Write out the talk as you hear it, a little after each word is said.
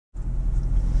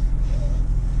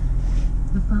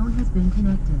The phone has been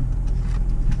connected.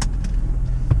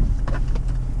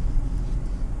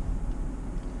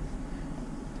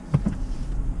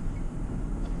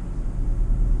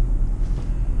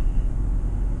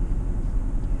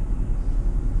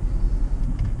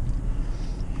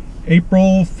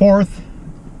 April 4th,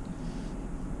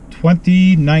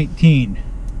 2019.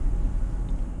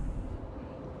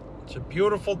 It's a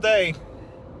beautiful day,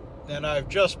 and I've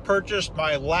just purchased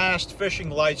my last fishing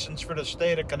license for the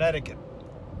state of Connecticut.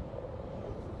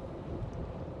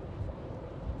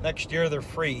 Next year they're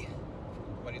free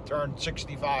when you turn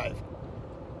 65.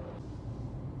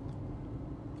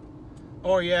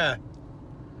 Oh yeah,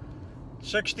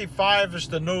 65 is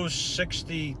the new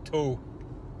 62.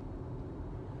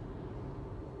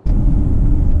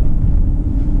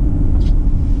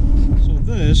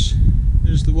 This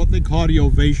is what they call the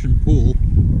ovation pool,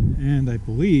 and I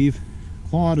believe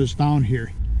Claude is down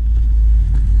here.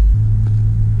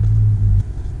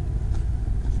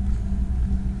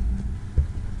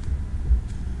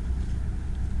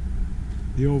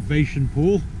 The ovation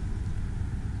pool.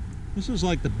 This is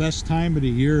like the best time of the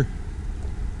year.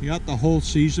 You got the whole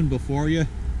season before you.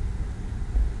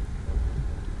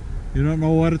 You don't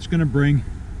know what it's going to bring.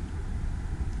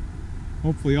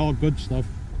 Hopefully all good stuff.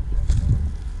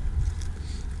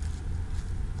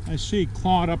 I see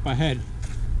Claude up ahead.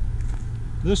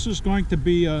 This is going to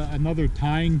be another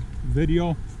tying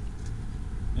video,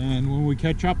 and when we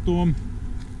catch up to him,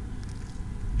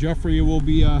 Jeffrey will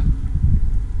be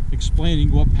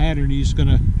explaining what pattern he's going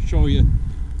to show you. No,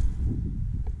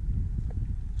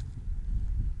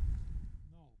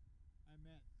 I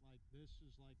meant like this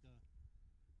is like a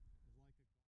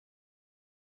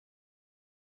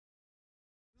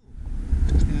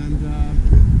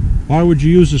why would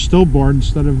you use a stillborn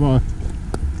instead of a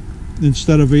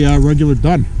regular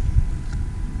dun?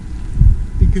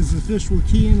 Because the fish will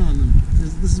key in on them.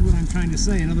 This is what I'm trying to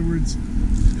say. In other words,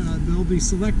 they'll be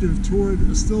selective toward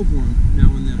a stillborn now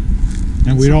and then.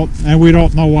 And we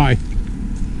don't know why.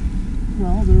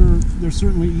 Well, they're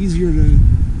certainly easier to.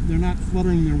 They're not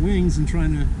fluttering their wings and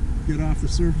trying to get off the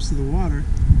surface of the water.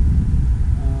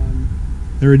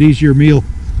 They're an easier meal.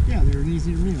 Yeah, they're an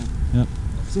easier meal. Yep.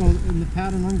 So, and the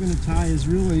pattern I'm going to tie is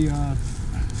really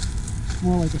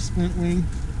more like a splint wing,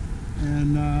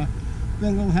 and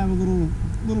then it'll have a little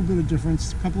bit of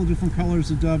difference, a couple of different colors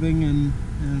of dubbing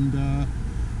and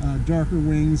darker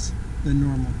wings than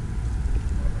normal.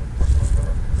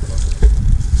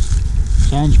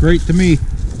 Sounds great to me.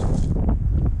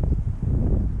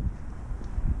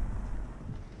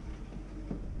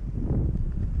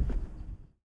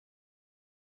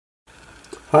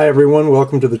 Hi everyone,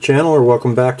 welcome to the channel, or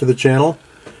welcome back to the channel.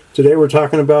 Today we're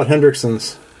talking about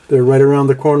Hendricksons. They're right around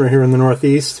the corner here in the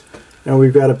Northeast, and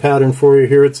we've got a pattern for you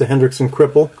here. It's a Hendrickson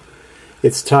cripple.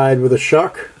 It's tied with a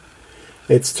shuck.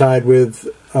 It's tied with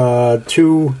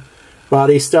two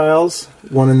body styles,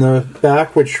 one in the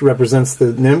back which represents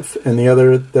the nymph and the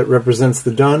other that represents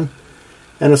the dun,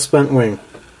 and a spent wing.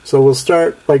 So we'll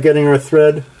start by getting our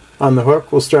thread on the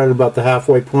hook. We'll start at about the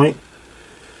halfway point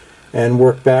and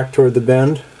work back toward the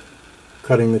bend,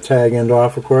 cutting the tag end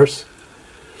off, of course.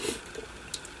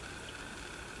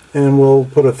 And we'll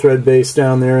put a thread base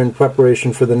down there in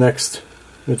preparation for the next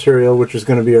material, which is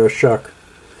going to be our shuck.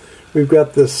 We've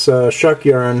got this shuck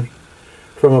yarn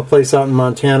from a place out in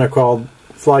Montana called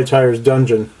Fly Tyer's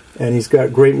Dungeon, and he's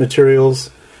got great materials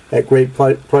at great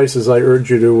prices. I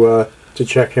urge you to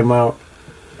check him out.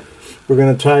 We're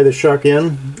going to tie the shuck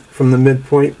in from the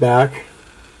midpoint back,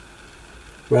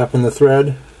 wrapping the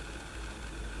thread,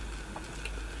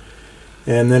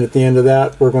 and then at the end of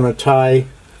that we're going to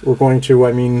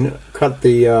cut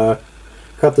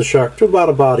the shuck to about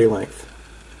a body length.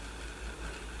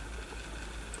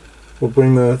 We'll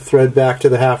bring the thread back to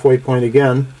the halfway point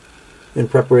again in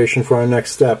preparation for our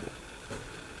next step.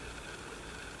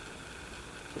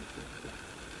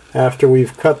 After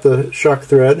we've cut the shuck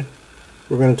thread,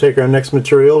 we're going to take our next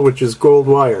material, which is gold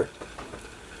wire.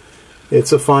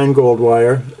 It's a fine gold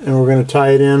wire, and we're going to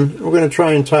tie it in. We're going to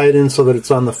try and tie it in so that it's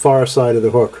on the far side of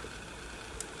the hook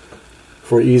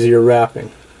for easier wrapping.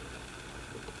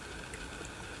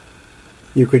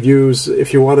 You could use,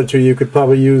 if you wanted to, you could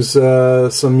probably use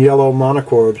some yellow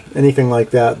monocord, anything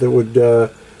like that that would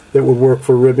work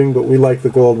for ribbing, but we like the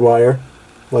gold wire,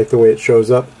 like the way it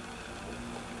shows up.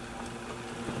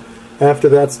 After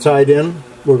that's tied in,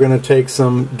 we're going to take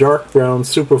some dark brown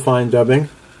superfine dubbing.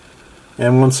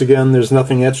 And once again, there's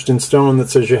nothing etched in stone that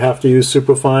says you have to use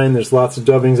superfine. There's lots of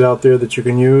dubbings out there that you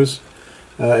can use.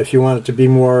 If you want it to be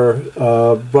more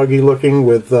buggy looking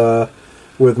with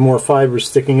more fibers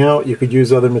sticking out, you could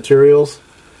use other materials.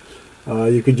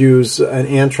 You could use an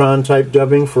Antron type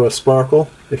dubbing for a sparkle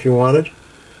if you wanted.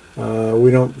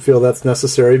 We don't feel that's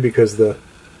necessary because the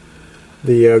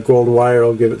gold wire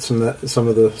will give it some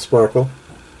of the sparkle.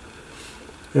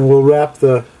 And we'll wrap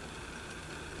the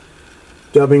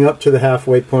dubbing up to the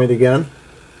halfway point again.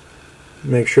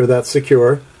 Make sure that's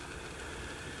secure.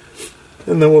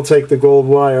 And then we'll take the gold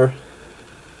wire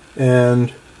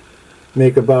and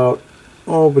make about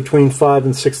between 5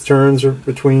 and 6 turns, or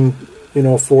between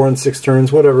 4 and 6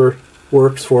 turns, whatever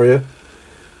works for you,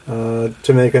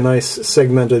 to make a nice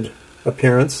segmented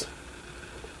appearance.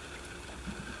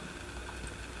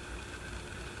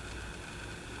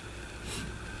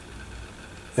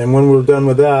 And when we're done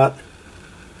with that,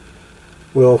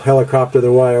 we'll helicopter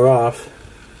the wire off.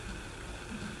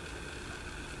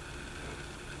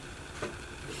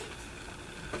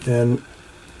 And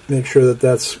make sure that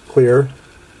that's clear.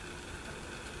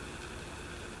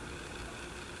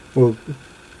 We'll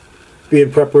be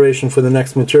in preparation for the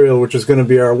next material, which is going to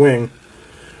be our wing.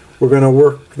 We're going to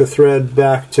work the thread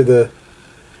back to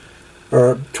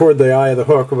toward the eye of the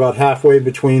hook, about halfway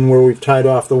between where we've tied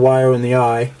off the wire and the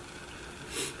eye.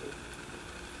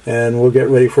 And we'll get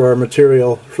ready for our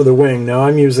material for the wing. Now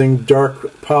I'm using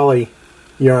dark poly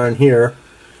yarn here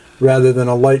rather than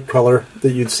a light color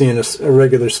that you'd see in a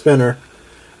regular spinner.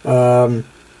 You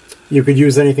could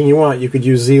use anything you want. You could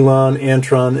use Zelon,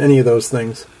 Antron, any of those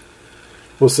things.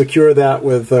 We'll secure that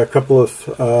with a couple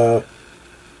of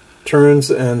turns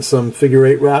and some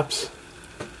figure-8 wraps.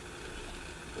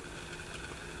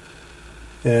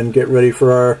 And get ready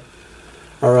for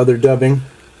our other dubbing,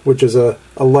 which is a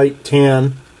light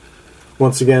tan.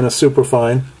 Once again, a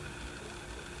superfine.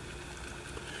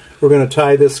 We're going to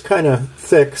tie this kind of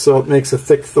thick so it makes a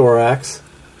thick thorax.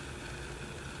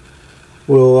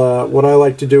 What I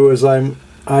like to do is I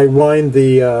wind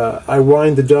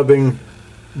the dubbing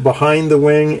behind the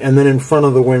wing and then in front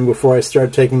of the wing before I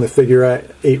start taking the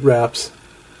figure-8 wraps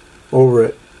over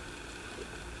it.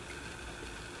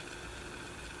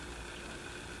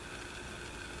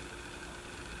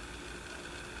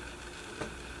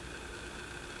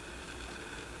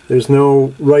 There's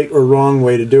no right or wrong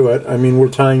way to do it. I mean, we're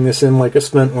tying this in like a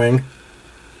spent wing,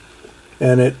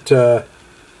 and it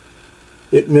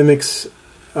mimics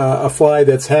a fly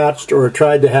that's hatched or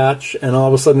tried to hatch, and all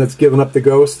of a sudden it's given up the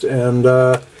ghost, and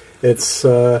it's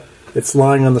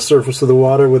lying on the surface of the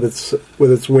water with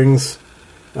its wings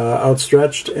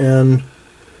outstretched and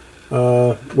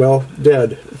well,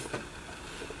 dead.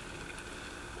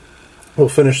 We'll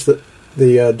finish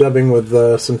the dubbing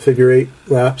with some figure-8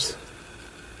 wraps.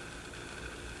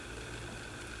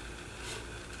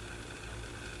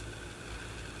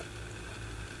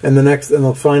 And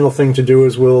the final thing to do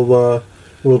is we'll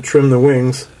trim the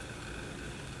wings.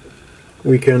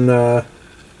 We can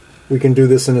do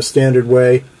this in a standard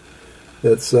way.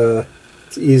 It's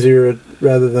easier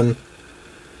rather than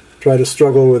try to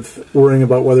struggle with worrying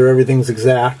about whether everything's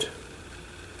exact.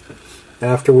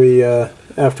 After we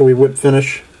whip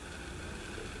finish,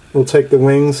 we'll take the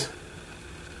wings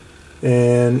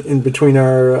and in between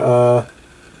our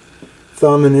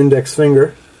thumb and index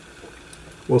finger,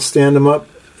 we'll stand them up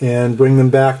and bring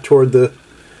them back toward the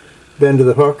bend of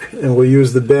the hook, and we'll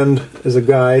use the bend as a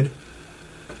guide.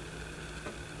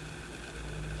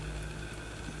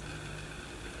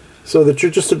 So that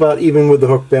you're just about even with the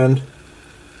hook bend,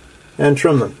 and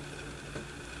trim them.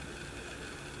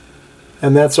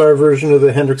 And that's our version of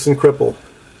the Hendrickson cripple.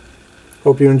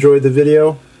 Hope you enjoyed the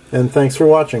video, and thanks for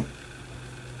watching.